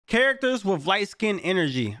characters with light skin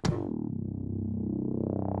energy.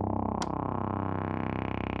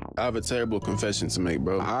 I have a terrible confession to make,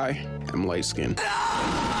 bro. I am light-skinned.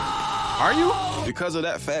 Are you? Because of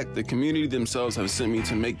that fact, the community themselves have sent me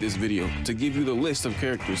to make this video to give you the list of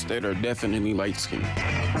characters that are definitely light-skinned.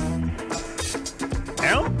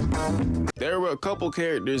 There were a couple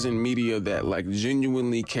characters in media that like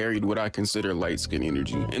genuinely carried what I consider light skin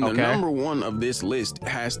energy. And the number one of this list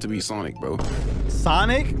has to be Sonic, bro.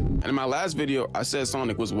 Sonic? And in my last video, I said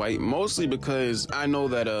Sonic was white, mostly because I know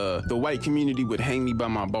that the white community would hang me by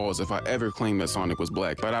my balls if I ever claimed that Sonic was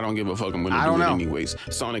black. But I don't give a fuck, I'm gonna do it anyways.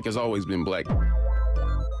 Sonic has always been black.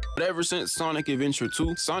 But ever since Sonic Adventure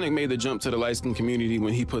 2, Sonic made the jump to the light skin community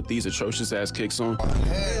when he put these atrocious ass kicks on.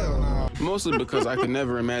 Hell no. Mostly because I could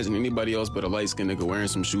never imagine anybody else but a light skinned nigga wearing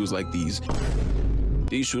some shoes like these.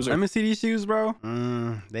 These shoes are— Let me see these shoes, bro.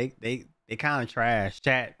 They kind of trash.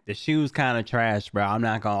 Chat, the shoes kind of trash, bro. I'm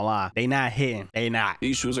not gonna lie. They not hitting. They not.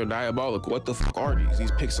 These shoes are diabolical. What the fuck are these?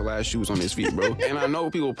 These pixel ass shoes on his feet, bro. And I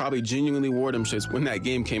know people probably genuinely wore them shits when that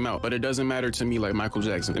game came out, but it doesn't matter to me like Michael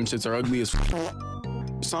Jackson. Them shits are ugly as fuck.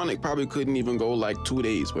 Sonic probably couldn't even go like 2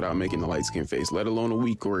 days without making a light skin face, let alone a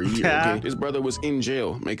week or a year, okay? This brother was in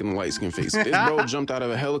jail making a light skin face. This bro jumped out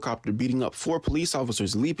of a helicopter, beating up 4 police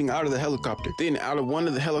officers, leaping out of the helicopter. Then out of one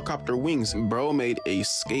of the helicopter wings, bro made a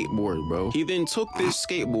skateboard, bro. He then took this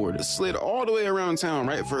skateboard, slid all the way around town,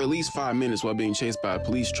 right, for at least 5 minutes while being chased by a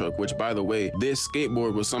police truck, which, by the way, this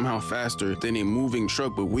skateboard was somehow faster than a moving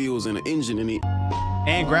truck with wheels and an engine in it.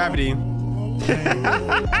 And gravity.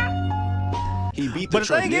 He beat the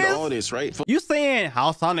truck, did all this, right? You saying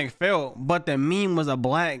how Sonic felt, but the meme was a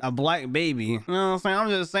black baby. You know what I'm saying? I'm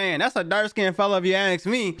just saying, that's a dark-skinned fella if you ask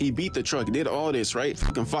me. He beat the truck, did all this, right?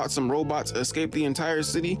 Fucking fought some robots, escaped the entire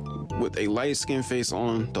city with a light-skinned face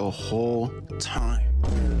on the whole time.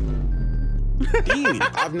 Damn,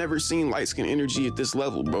 I've never seen light skin energy at this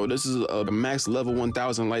level, bro. This is a max level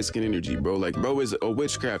 1000 light skin energy, bro. Like, bro is a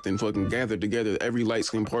witchcraft and fucking gathered together every light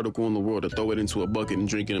skin particle in the world to throw it into a bucket and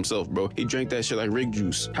drink it himself, bro. He drank that shit like Rig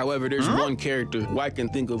juice. However, there's one character who I can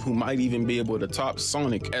think of who might even be able to top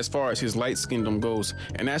Sonic as far as his light skindom goes,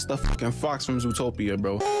 and that's the fucking Fox from Zootopia,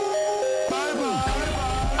 bro.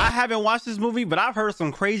 I haven't watched this movie, but I've heard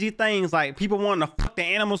some crazy things like people wanting to fuck the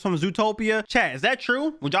animals from Zootopia. Chat, is that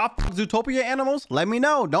true? Would y'all fuck Zootopia animals? Let me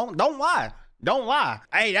know. Don't lie. Don't lie.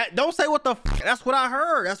 Hey, don't say what the fuck. That's what I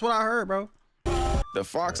heard. That's what I heard, bro. The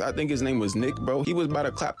fox, I think his name was Nick, bro. He was about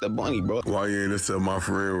to clap the bunny, bro. Why you ain't accept my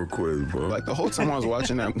friend request, bro? Like, the whole time I was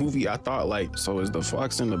watching that movie, I thought, like, so is the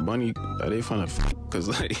fox and the bunny, are they finna f? Cause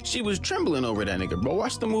like, she was trembling over that nigga, bro.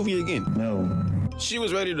 Watch the movie again. No. She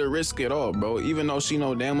was ready to risk it all, bro. Even though she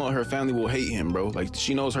know damn well her family will hate him, bro. Like,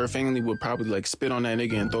 she knows her family would probably like spit on that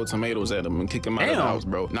nigga and throw tomatoes at him and kick him out of the house,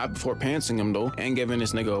 bro. Not before pantsing him though, and giving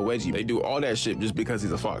this nigga a wedgie. They do all that shit just because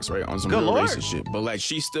he's a fox, right? On some real racist shit. But like,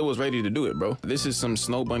 she still was ready to do it, bro. This is some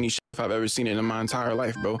snow bunny shit if I've ever seen it in my entire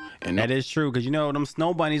life, bro. And that is true, because you know them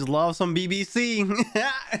snow bunnies love some BBC.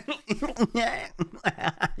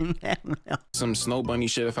 Some snow bunny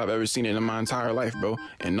shit if I've ever seen it in my entire life, bro.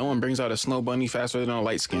 And no one brings out a snow bunny faster than a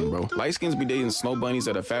light skin, bro. Light skins be dating snow bunnies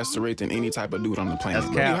at a faster rate than any type of dude on the planet.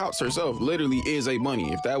 Lady House herself literally is a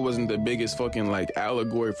bunny. If that wasn't the biggest fucking like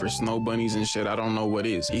allegory for snow bunnies and shit, I don't know what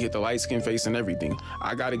is. He hit the light skin face and everything.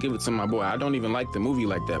 I gotta give it to my boy. I don't even like the movie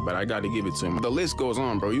like that, but I gotta give it to him. The list goes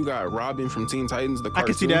on, bro. You got Robin from Teen Titans, the cartoon. I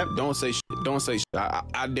can see that. Don't say shit. Don't say shit.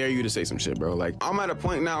 I dare you to say some shit, bro. Like, I'm at a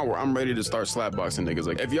point now where I'm ready to start slapboxing niggas.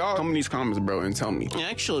 Like, if y'all come in these comments, bro, and tell me,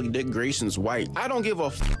 actually, Dick Grayson's white. I don't give a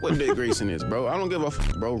fuck what Dick Grayson is, bro. I don't give a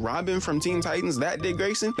fuck, bro. Robin from Teen Titans, that Dick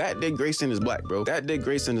Grayson is black, bro. That Dick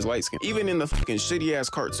Grayson is light skinned. Even in the fucking shitty ass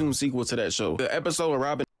cartoon sequel to that show, the episode of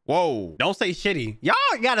Robin. Whoa, don't say shitty. Y'all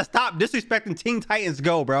gotta stop disrespecting Teen Titans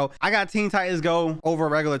Go, bro. I got Teen Titans Go over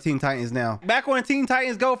regular Teen Titans now. Back when Teen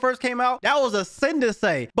Titans Go first came out, that was a sin to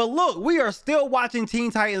say. But look, we are still watching Teen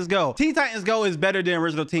Titans Go. Teen Titans Go is better than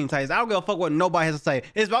original Teen Titans. I don't give a fuck what nobody has to say.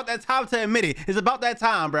 It's about that time to admit it. It's about that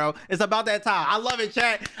time, bro. It's about that time. I love it,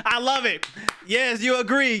 chat. I love it. Yes, you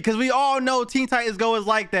agree, because we all know Teen Titans Go is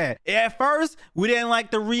like that. At first, we didn't like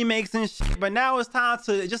the remakes and shit, but now it's time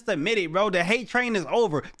to just admit it, bro. The hate train is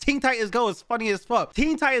over. Teen Titans Go is funny as fuck.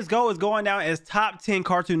 Teen Titans Go is going down as top 10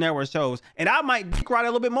 Cartoon Network shows, and I might dick ride a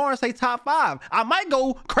little bit more and say top 5. I might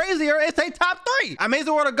go crazier and say top 3.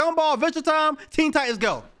 Amazing World of Gumball, Adventure Time, Teen Titans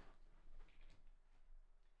Go.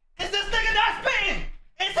 Is this nigga not spitting?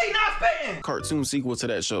 Is he not spitting? Cartoon sequel to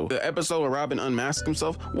that show. The episode where Robin unmasked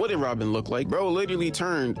himself, what did Robin look like? Bro literally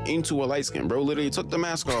turned into a light skin. Bro literally took the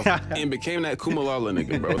mask off and became that Kumalala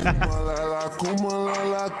nigga, bro.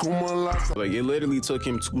 Like, it literally took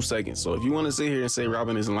him 2 seconds. So if you want to sit here and say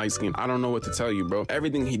Robin isn't light skinned, I don't know what to tell you, bro.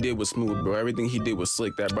 Everything he did was smooth, bro. Everything he did was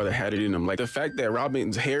slick. That brother had it in him. Like, the fact that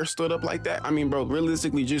Robin's hair stood up like that, I mean, bro,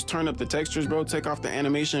 realistically, just turn up the textures, bro. Take off the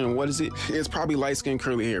animation, and what is it? It's probably light skin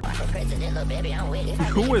curly hair.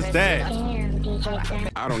 Who is that?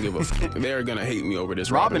 I don't give a fuck. They're gonna hate me over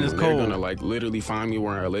this. Robin is cold. They're gonna like literally find me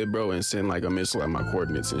where I live, bro, and send like a missile at my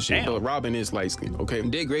coordinates and shit. Damn. But Robin is light skinned, okay?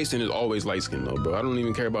 Dick Grayson is always light skinned though, bro. I don't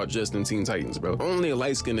even care about just in Teen Titans, bro. Only a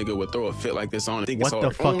light skinned nigga would throw a fit like this on. I think What it's hard.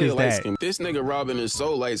 the fuck Only is a light that? skin. This nigga Robin is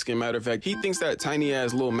so light skinned. Matter of fact, he thinks that tiny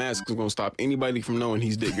ass little mask is gonna stop anybody from knowing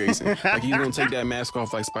he's Dick Grayson. Like, he's gonna take that mask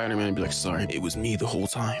off like Spider-Man and be like, sorry, it was me the whole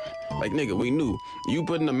time. Like, nigga, we knew. You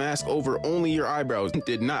putting a mask over only your eyebrows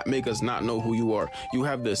did not make us not know who you are. You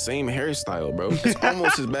have the same hairstyle, bro. It's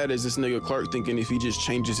almost as bad as this nigga Clark thinking if he just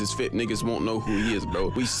changes his fit, niggas won't know who he is, bro.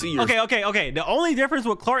 We see your... Okay. The only difference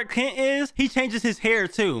with Clark Kent is he changes his hair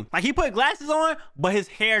too. Like, he put glasses on, but his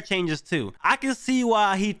hair changes too. I can see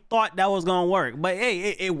why he thought that was gonna work. But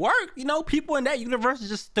hey, it worked. You know, people in that universe are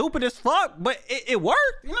just stupid as fuck, but it worked.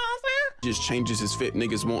 You know what I'm saying? Just changes his fit,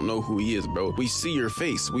 niggas won't know who he is, bro. We see your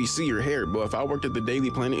face, we see your hair, bro. If I worked at the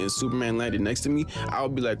Daily Planet and Superman landed next to me, I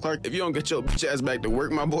would be like, Clark, if you don't get your bitch ass back to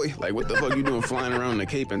work, my boy, like, what the fuck you doing flying around in a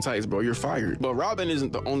cape and tights, bro? You're fired. But Robin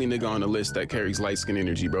isn't the only nigga on the list that carries light skin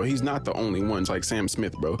energy, bro. He's not the only one, like Sam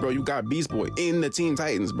Smith, bro. Bro, you got Beast Boy in the Teen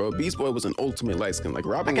Titans, bro. Beast Boy was an ultimate light skin. Like,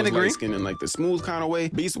 Robin was light skin in like the smooth kind of way.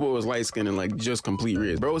 Beast Boy was light skin in like just complete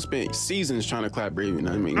red. Bro spent seasons trying to clap Raven.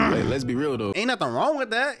 I mean, let's be real though. Ain't nothing wrong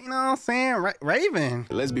with that. You know what I'm saying? Raven.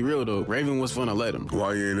 Let's be real though. Raven was fun to let him.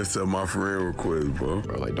 Why you ain't accept my friend request, bro?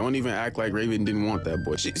 Bro, like, don't even act like Raven didn't want that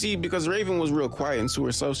boy. See, because Raven was real quiet and to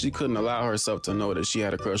herself, she couldn't allow herself to know that she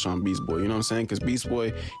had a crush on Beast Boy. You know what I'm saying? Because Beast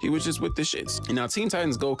Boy, he was just with the shits. And now Teen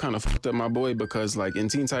Titans Go kind of fucked up my boy because like in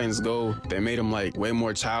Teen Titans Go, they made him like way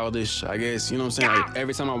more childish, I guess. You know what I'm saying? Like,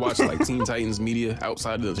 every time I watch like Teen Titans media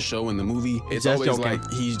outside of the show and the movie, it's just always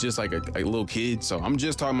like he's just like a little kid. So I'm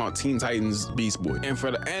just talking about Teen Titans Beast Boy. And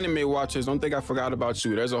for the anime watchers, don't think I forgot about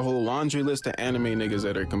you. There's a whole laundry list of anime niggas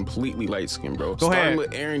that are completely light skinned, bro. Starting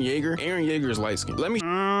with Eren Yeager. Eren Yeager is light skinned. Let me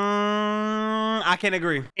I can't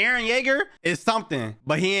agree. Eren Yeager is something,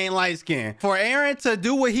 but he ain't light skinned. For Eren to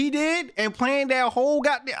do what he did and playing that whole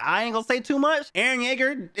goddamn, I ain't gonna say too much. Eren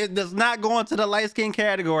Yeager, it does not go into the light skin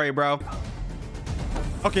category, bro.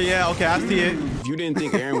 Okay, I see it. If you didn't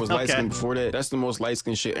think Eren was light skinned before that, that's the most light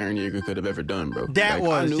skinned shit Eren Yeager could have ever done, bro. That like,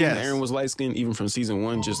 was, I knew yes. Eren was light skinned even from season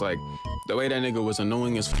 1, just like the way that nigga was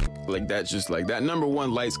annoying as f, like that's just like that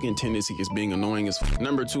 #1 light skin tendency is being annoying as f.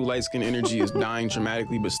 #2 light skin energy is dying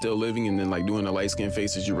traumatically but still living and then like doing the light skin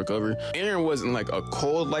face as you recover. Eren wasn't like a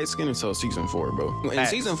cold light skin until season 4, bro. In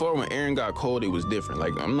season 4, when Eren got cold, it was different.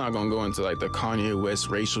 Like, I'm not gonna go into like the Kanye West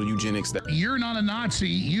racial eugenics that you're not a Nazi,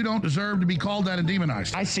 you don't deserve to be called that and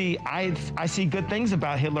demonized. I see good things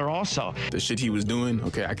about Hitler also. The shit he was doing,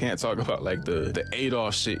 okay, I can't talk about like the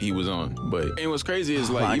Adolf shit he was on, but and what's crazy is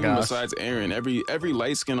like even besides Eren, every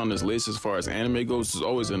light skin on this list as far as anime goes is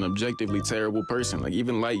always an objectively terrible person. Like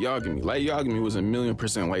even Light Yagami. Light Yagami was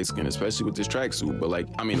 1,000,000% light skin, especially with this tracksuit. But like,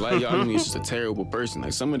 I mean, Light Yagami is just a terrible person.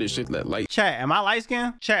 Like some of this shit that light. Chat, am I light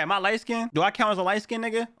skin? Chat, am I light skin? Do I count as a light skin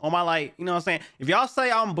nigga? On my like, you know what I'm saying? If y'all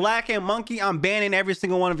say I'm black and monkey, I'm banning every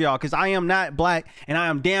single one of y'all because I am not black and I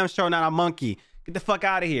am damn sure not a monkey. Get the fuck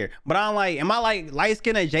out of here. But I'm like, am I like light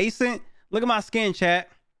skin adjacent? Look at my skin, chat.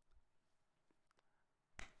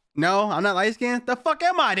 No, I'm not light skin. The fuck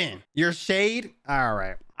am I then? You're shade? All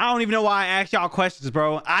right. I don't even know why I asked y'all questions,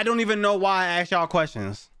 bro. I don't even know why I asked y'all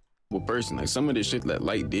questions. Person. Like some of the shit that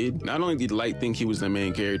Light did, not only did Light think he was the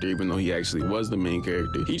main character even though he actually was the main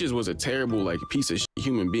character, he just was a terrible like piece of shit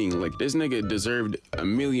human being. Like this nigga deserved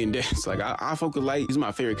 1,000,000 deaths. Like I fuck with Light, he's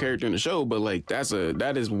my favorite character in the show, but like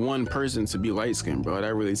that is one person to be light skinned, bro.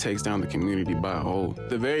 That really takes down the community by a whole. At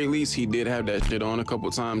the very least, he did have that shit on a couple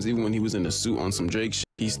times, even when he was in the suit on some Drake shit.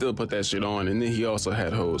 He still put that shit on, and then he also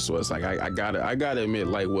had hoes. So it's like I gotta admit,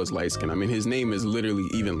 Light was light skinned. I mean, his name is literally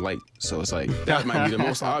even Light, so it's like that might be the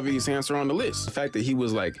most obvious answer on the list. The fact that he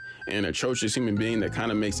was like an atrocious human being that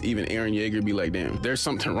kind of makes even Eren Yeager be like, damn, there's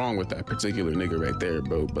something wrong with that particular nigga right there,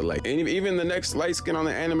 bro. But like, even the next light skin on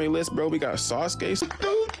the anime list, bro, we got Sasuke.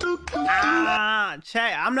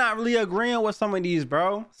 Chat, I'm not really agreeing with some of these,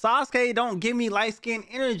 bro. Sasuke don't give me light skin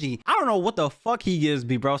energy. I don't know what the fuck he gives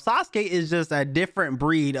me, bro. Sasuke is just a different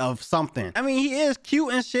breed of something. I mean, he is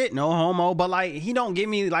cute and shit, no homo, but like he don't give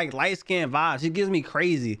me like light skin vibes. He gives me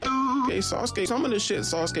crazy. Hey, Sasuke, some of the shit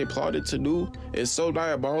Sasuke plotted to do is so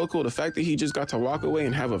diabolical. The fact that he just got to walk away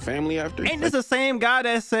and have a family after. Ain't this the same guy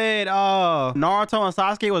that said Naruto and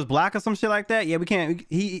Sasuke was black or some shit like that? Yeah, we can't.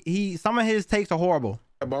 He some of his takes are horrible.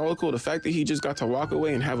 Diabolical. The fact that he just got to walk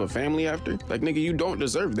away and have a family after. Like, nigga, you don't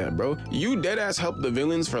deserve that, bro. You dead ass helped the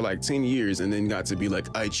villains for like 10 years and then got to be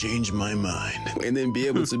like, I changed my mind, and then be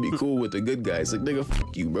able to be cool with the good guys. Like, nigga,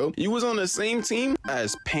 fuck you, bro. You was on the same team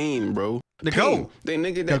as Pain, bro. The GOAT. The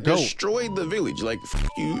nigga that destroyed the village. Like, fuck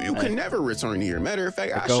you. You can never return here. Matter of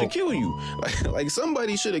fact, I should kill you. Like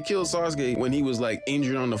somebody should have killed Sasuke when he was like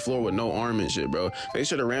injured on the floor with no arm and shit, bro. They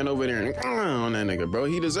should have ran over there and on that nigga, bro.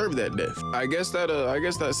 He deserved that death. I guess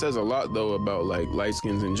that says a lot though about like light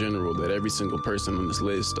skins in general, that every single person on this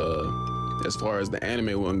list, as far as the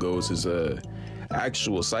anime one goes, is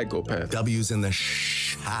actual psychopath. W's in the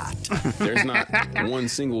shot. There's not one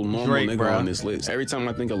single normal nigga on this list. Every time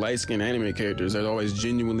I think of light-skinned anime characters, there's always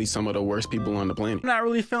genuinely some of the worst people on the planet. I'm not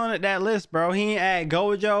really feeling it, that list, bro. He ain't at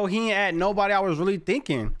Gojo. He ain't at nobody I was really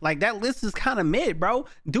thinking. Like, that list is kind of mid, bro.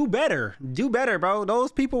 Do better, bro.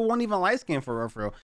 Those people won't even light-skin for real.